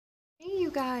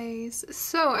you guys.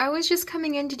 So I was just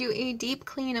coming in to do a deep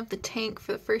clean of the tank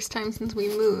for the first time since we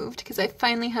moved because I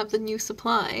finally have the new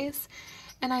supplies.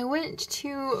 And I went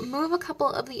to move a couple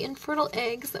of the infertile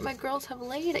eggs that my girls have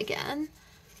laid again.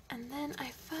 And then I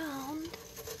found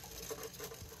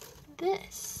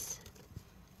this.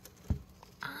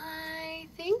 I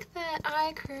think that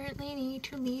I currently need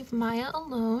to leave Maya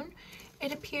alone.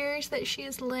 It appears that she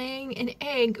is laying an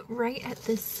egg right at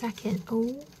this second.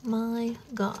 Oh my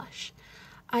gosh.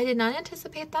 I did not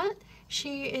anticipate that.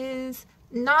 She is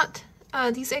not,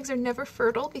 these eggs are never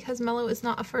fertile because Mello is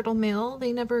not a fertile male.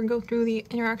 They never go through the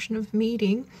interaction of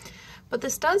mating. But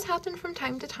this does happen from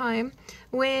time to time.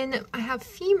 When I have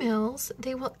females,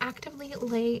 they will actively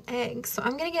lay eggs. So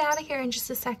I'm gonna get out of here in just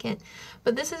a second.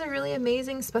 But this is a really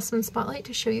amazing specimen spotlight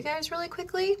to show you guys really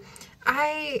quickly.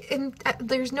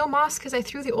 There's no moss because I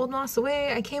threw the old moss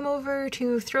away. I came over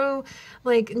to throw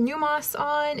like new moss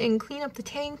on and clean up the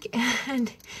tank,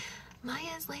 and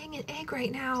Maya is laying an egg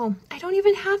right now. I don't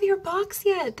even have your box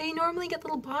yet. They normally get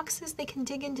little boxes they can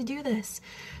dig in to do this.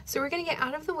 So we're gonna get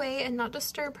out of the way and not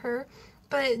disturb her.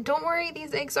 But don't worry,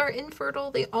 these eggs are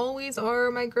infertile. They always are.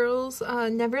 My girls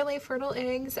never lay fertile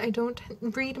eggs. I don't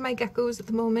breed my geckos at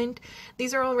the moment.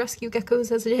 These are all rescue geckos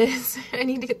as it is. I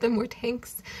need to get them more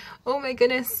tanks. Oh my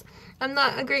goodness. I'm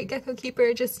not a great gecko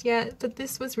keeper just yet, but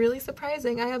this was really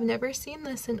surprising. I have never seen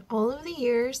this in all of the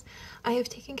years I have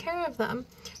taken care of them.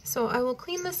 So I will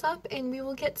clean this up and we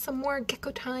will get some more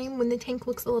gecko time when the tank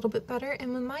looks a little bit better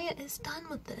and when Maya is done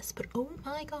with this. But oh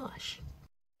my gosh.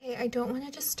 Okay, I don't want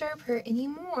to disturb her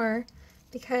anymore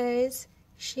because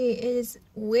she is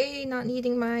way not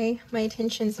needing my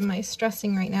attentions and my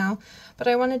stressing right now. But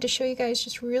I wanted to show you guys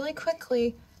just really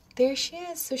quickly. There she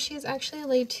is. So she has actually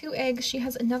laid 2 eggs. She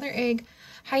has another egg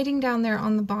hiding down there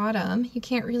on the bottom. You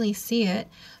can't really see it,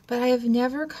 but I have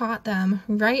never caught them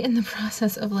right in the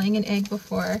process of laying an egg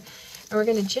before. And we're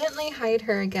going to gently hide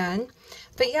her again.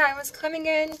 But yeah, I was coming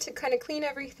in to kind of clean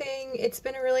everything. It's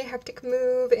been a really hectic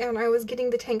move, and I was getting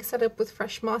the tank set up with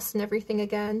fresh moss and everything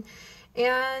again.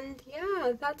 And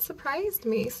yeah, that surprised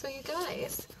me. So you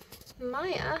guys,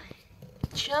 Maya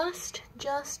just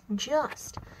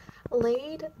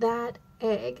laid that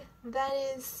egg. That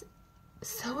is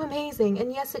so amazing.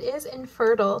 And yes, it is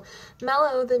infertile.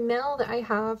 Mello, the male that I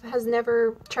have, has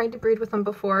never tried to breed with them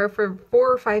before for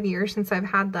 4 or 5 years since I've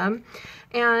had them.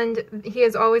 And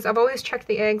I've always checked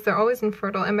the eggs. They're always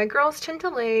infertile. And my girls tend to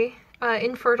lay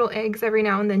infertile eggs every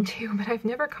now and then too, but I've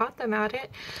never caught them at it.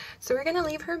 So we're gonna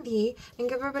leave her be and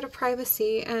give her a bit of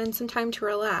privacy and some time to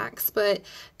relax. But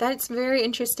that's very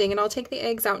interesting, and I'll take the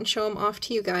eggs out and show them off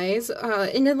to you guys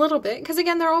in a little bit, because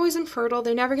again, they're always infertile.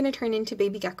 They're never gonna turn into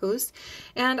baby geckos.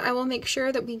 And I will make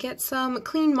sure that we get some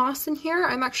clean moss in here.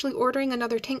 I'm actually ordering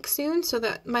another tank soon so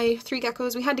that my 3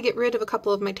 geckos, we had to get rid of a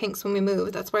couple of my tanks when we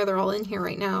moved. That's why they're all in here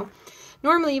right now.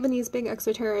 Normally, even these big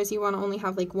exoteras, you want to only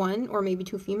have like 1 or maybe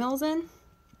 2 females in.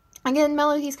 Again,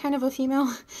 Mello, he's kind of a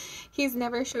female. He's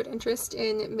never showed interest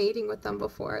in mating with them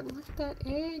before. Look at that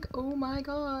egg. Oh my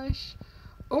gosh.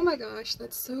 Oh my gosh,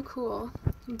 that's so cool.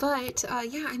 But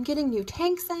yeah, I'm getting new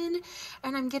tanks in,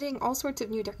 and I'm getting all sorts of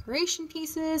new decoration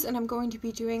pieces, and I'm going to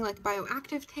be doing like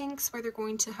bioactive tanks where they're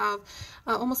going to have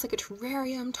almost like a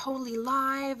terrarium, totally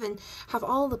live, and have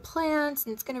all the plants,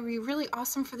 and it's going to be really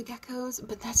awesome for the geckos.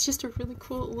 But that's just a really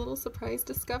cool little surprise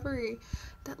discovery.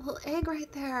 That little egg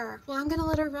right there. Well, I'm going to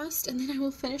let her rest, and then I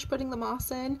will finish putting the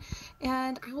moss in,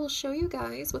 and I will show you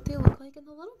guys what they look like in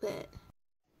a little bit.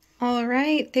 All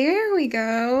right, there we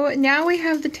go. Now we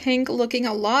have the tank looking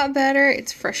a lot better.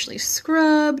 It's freshly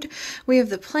scrubbed. We have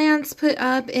the plants put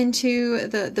up into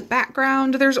the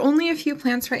background. There's only a few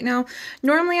plants right now.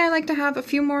 Normally I like to have a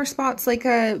few more spots like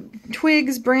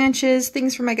twigs, branches,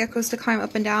 things for my geckos to climb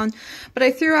up and down. But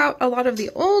I threw out a lot of the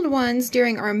old ones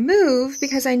during our move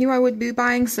because I knew I would be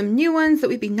buying some new ones that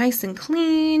would be nice and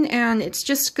clean. And it's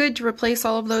just good to replace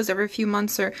all of those every few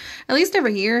months, or at least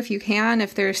every year if you can,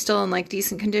 if they're still in like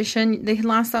decent condition. They can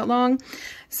last that long.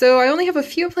 So I only have a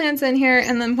few plants in here,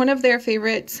 and then one of their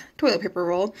favorites, toilet paper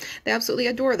roll. They absolutely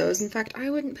adore those. In fact, I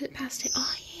wouldn't put it past it.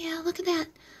 Oh yeah, look at that.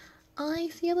 I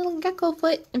see a little gecko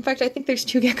foot. In fact, I think there's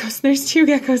 2 geckos. There's 2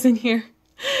 geckos in here.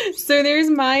 So there's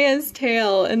Maya's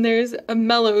tail and there's a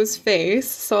Mello's face.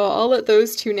 So I'll let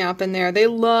those 2 nap in there. They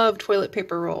love toilet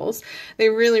paper rolls. They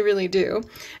really, really do.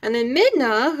 And then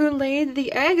Midna, who laid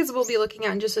the eggs we'll be looking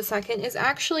at in just a second, is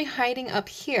actually hiding up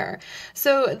here.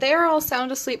 So they're all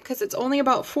sound asleep because it's only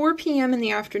about 4 p.m. in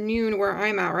the afternoon where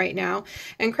I'm at right now.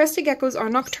 And crested geckos are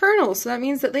nocturnal, so that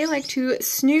means that they like to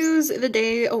snooze the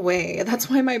day away. That's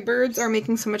why my birds are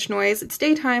making so much noise. It's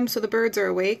daytime, so the birds are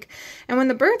awake. And when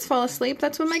the birds fall asleep, that's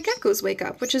that's when my geckos wake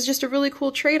up, which is just a really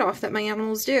cool trade-off that my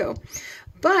animals do.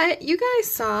 But you guys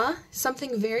saw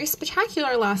something very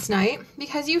spectacular last night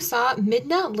because you saw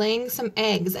Midna laying some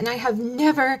eggs, and I have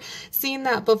never seen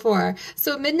that before.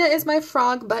 So Midna is my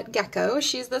frog butt gecko.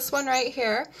 She's this one right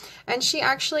here, and she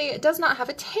actually does not have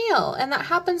a tail, and that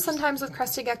happens sometimes with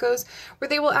crested geckos where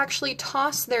they will actually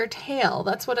toss their tail.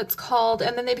 That's what it's called,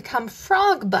 and then they become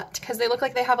frog butt because they look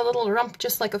like they have a little rump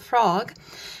just like a frog,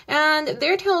 and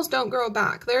their tails don't grow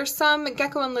back. There's some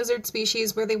gecko and lizard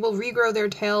species where they will regrow their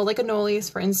tail, like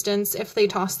anoles, for instance, if they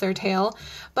toss their tail,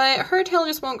 but her tail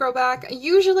just won't grow back.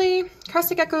 Usually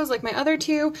crested geckos, like my other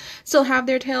two, still have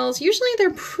their tails. Usually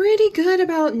they're pretty good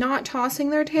about not tossing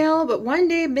their tail, but one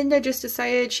day Midna just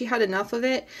decided she had enough of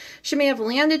it. She may have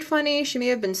landed funny, she may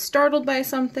have been startled by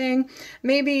something,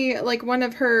 maybe like one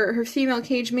of her female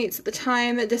cage mates at the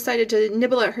time decided to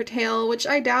nibble at her tail, which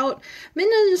I doubt.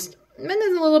 Midna's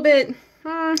a little bit,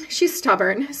 she's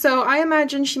stubborn, so I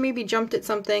imagine she maybe jumped at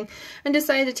something and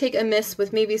decided to take a miss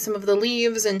with maybe some of the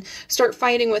leaves and start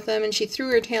fighting with them, and she threw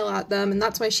her tail at them, and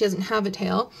that's why she doesn't have a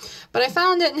tail. But I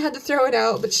found it and had to throw it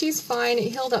out, but she's fine.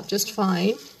 It healed up just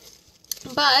fine.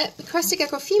 But crested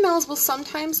gecko females will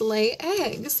sometimes lay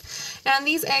eggs, and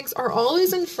these eggs are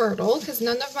always infertile because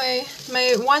none of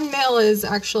my one male is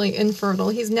actually infertile.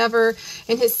 He's never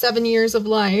in his 7 years of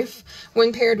life,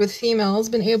 when paired with females,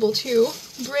 been able to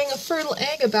bring a fertile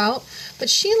egg about, but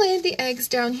she laid the eggs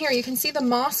down here. You can see the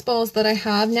moss balls that I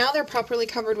have. Now they're properly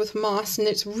covered with moss, and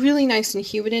it's really nice and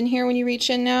humid in here when you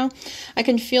reach in now. I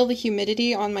can feel the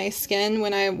humidity on my skin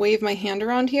when I wave my hand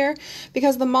around here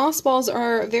because the moss balls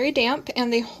are very damp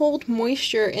and they hold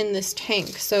moisture in this tank.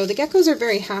 So the geckos are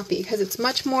very happy because it's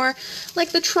much more like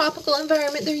the tropical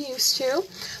environment they're used to.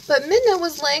 But Midna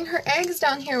was laying her eggs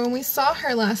down here when we saw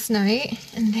her last night,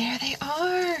 and there they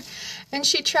are. And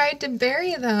she tried to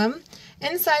bury them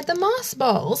inside the moss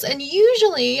balls. And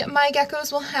usually my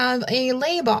geckos will have a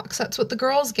lay box, that's what the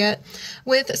girls get,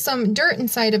 with some dirt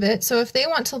inside of it. So if they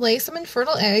want to lay some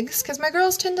infertile eggs, because my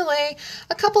girls tend to lay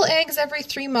a couple eggs every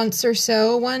 3 months or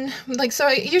so. So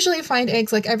I usually find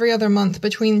eggs like every other month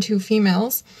between two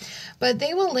females. But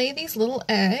they will lay these little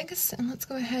eggs, and let's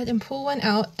go ahead and pull one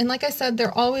out. And like I said,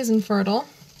 they're always infertile.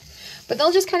 But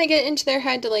they'll just kind of get into their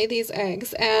head to lay these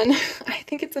eggs, and I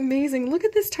think it's amazing. Look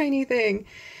at this tiny thing.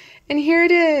 And here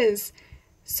it is.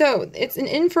 So it's an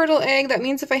infertile egg. That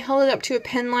means if I held it up to a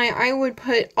pen light, I would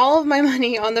put all of my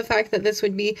money on the fact that this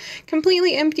would be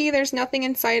completely empty. There's nothing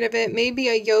inside of it. Maybe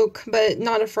a yolk, but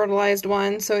not a fertilized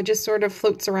one. So it just sort of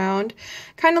floats around.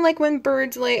 Kind of like when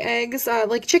birds lay eggs,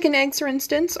 like chicken eggs, for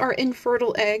instance, are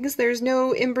infertile eggs. There's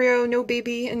no embryo, no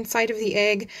baby inside of the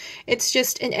egg. It's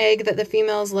just an egg that the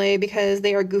females lay because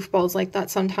they are goofballs like that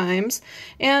sometimes.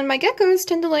 And my geckos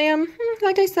tend to lay them,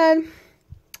 like I said,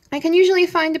 I can usually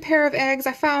find a pair of eggs.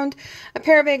 I found a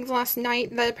pair of eggs last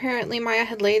night that apparently Maya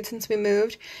had laid since we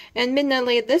moved, and Midna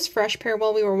laid this fresh pair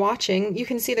while we were watching. You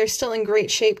can see they're still in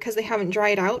great shape because they haven't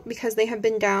dried out, because they have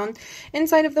been down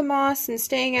inside of the moss and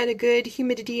staying at a good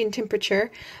humidity and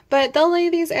temperature. But they'll lay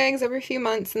these eggs every few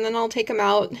months, and then I'll take them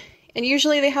out. And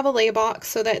usually they have a lay box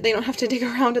so that they don't have to dig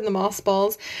around in the moss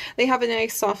balls. They have a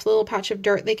nice soft little patch of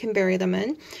dirt they can bury them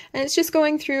in. And it's just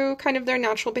going through kind of their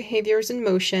natural behaviors and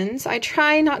motions. I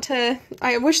try not to,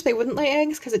 I wish they wouldn't lay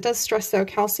eggs because it does stress their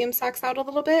calcium sacs out a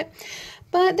little bit.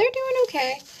 But they're doing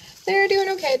okay. They're doing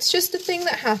okay. It's just a thing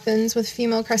that happens with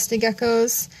female crested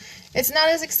geckos. It's not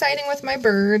as exciting with my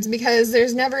birds because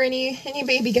there's never any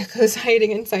baby geckos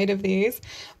hiding inside of these.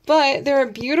 But they're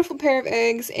a beautiful pair of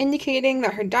eggs, indicating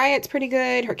that her diet's pretty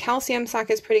good, her calcium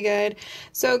sac is pretty good.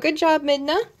 So good job,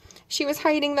 Midna. She was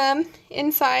hiding them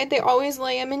inside. They always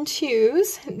lay them in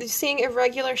twos. Seeing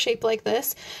irregular shape like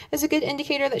this is a good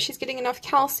indicator that she's getting enough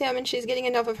calcium and she's getting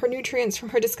enough of her nutrients from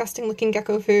her disgusting looking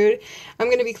gecko food. I'm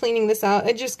going to be cleaning this out.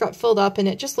 It just got filled up and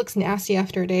it just looks nasty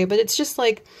after a day, but it's just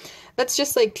like, that's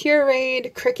just like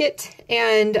pureed cricket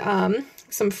and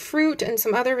some fruit and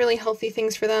some other really healthy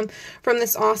things for them from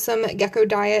this awesome gecko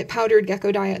diet, powdered gecko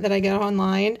diet that I get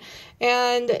online.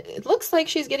 And it looks like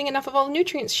she's getting enough of all the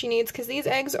nutrients she needs because these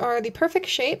eggs are the perfect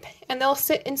shape and they'll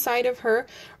sit inside of her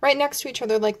right next to each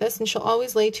other like this, and she'll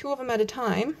always lay 2 of them at a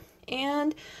time.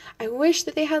 And I wish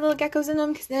that they had little geckos in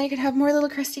them because then I could have more little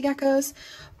crested geckos,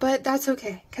 but that's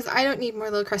okay because I don't need more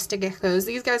little crested geckos.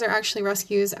 These guys are actually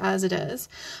rescues as it is.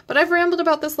 But I've rambled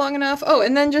about this long enough. Oh,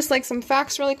 and then just like some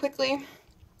facts really quickly.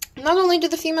 Not only do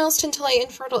the females tend to lay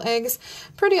infertile eggs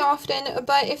pretty often,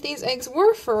 but if these eggs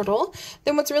were fertile,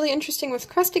 then what's really interesting with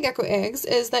crested gecko eggs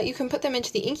is that you can put them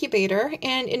into the incubator,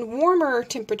 and in warmer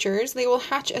temperatures, they will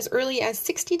hatch as early as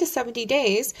 60 to 70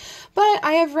 days. But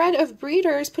I have read of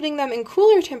breeders putting them in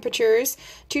cooler temperatures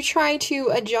to try to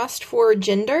adjust for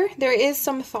gender. There is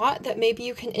some thought that maybe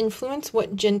you can influence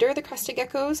what gender the crested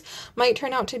geckos might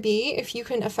turn out to be if you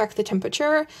can affect the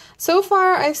temperature. So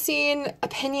far, I've seen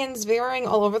opinions varying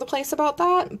all over the place about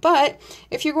that, but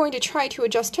if you're going to try to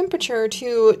adjust temperature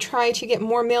to try to get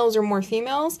more males or more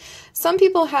females, some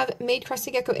people have made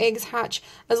crested gecko eggs hatch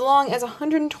as long as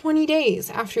 120 days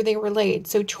after they were laid,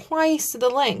 so twice the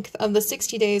length of the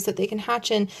 60 days that they can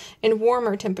hatch in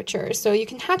warmer temperatures. So you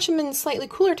can hatch them in slightly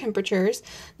cooler temperatures,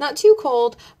 not too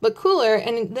cold, but cooler,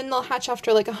 and then they'll hatch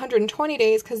after like 120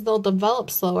 days because they'll develop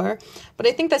slower. But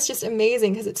I think that's just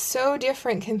amazing because it's so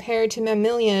different compared to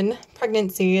mammalian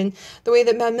pregnancy and the way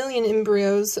that mammalian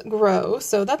embryos grow,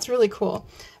 so that's really cool.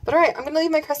 But alright, I'm going to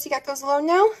leave my crested geckos alone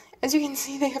now. As you can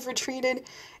see, they have retreated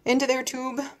into their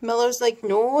tube. Mellow's like,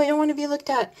 no, I don't want to be looked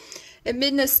at. And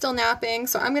Midna's still napping,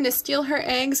 so I'm going to steal her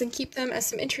eggs and keep them as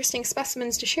some interesting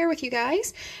specimens to share with you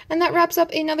guys. And that wraps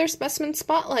up another specimen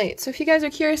spotlight. So if you guys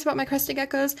are curious about my crested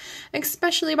geckos,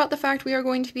 especially about the fact we are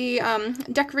going to be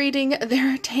decorating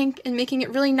their tank and making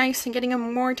it really nice and getting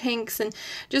them more tanks and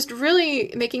just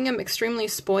really making them extremely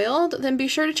spoiled, then be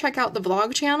sure to check out the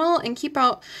vlog channel and keep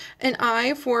out an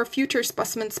eye for future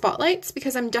specimen spotlights,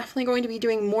 because I'm definitely going to be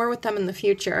doing more with them in the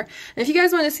future. And if you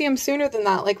guys want to see them sooner than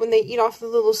that, like when they eat off the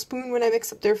little spoon when I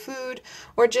mix up their food,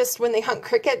 or just when they hunt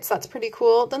crickets, that's pretty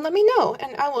cool, then let me know,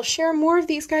 and I will share more of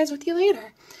these guys with you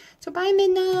later. So bye,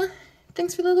 Midna.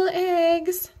 Thanks for the little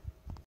eggs.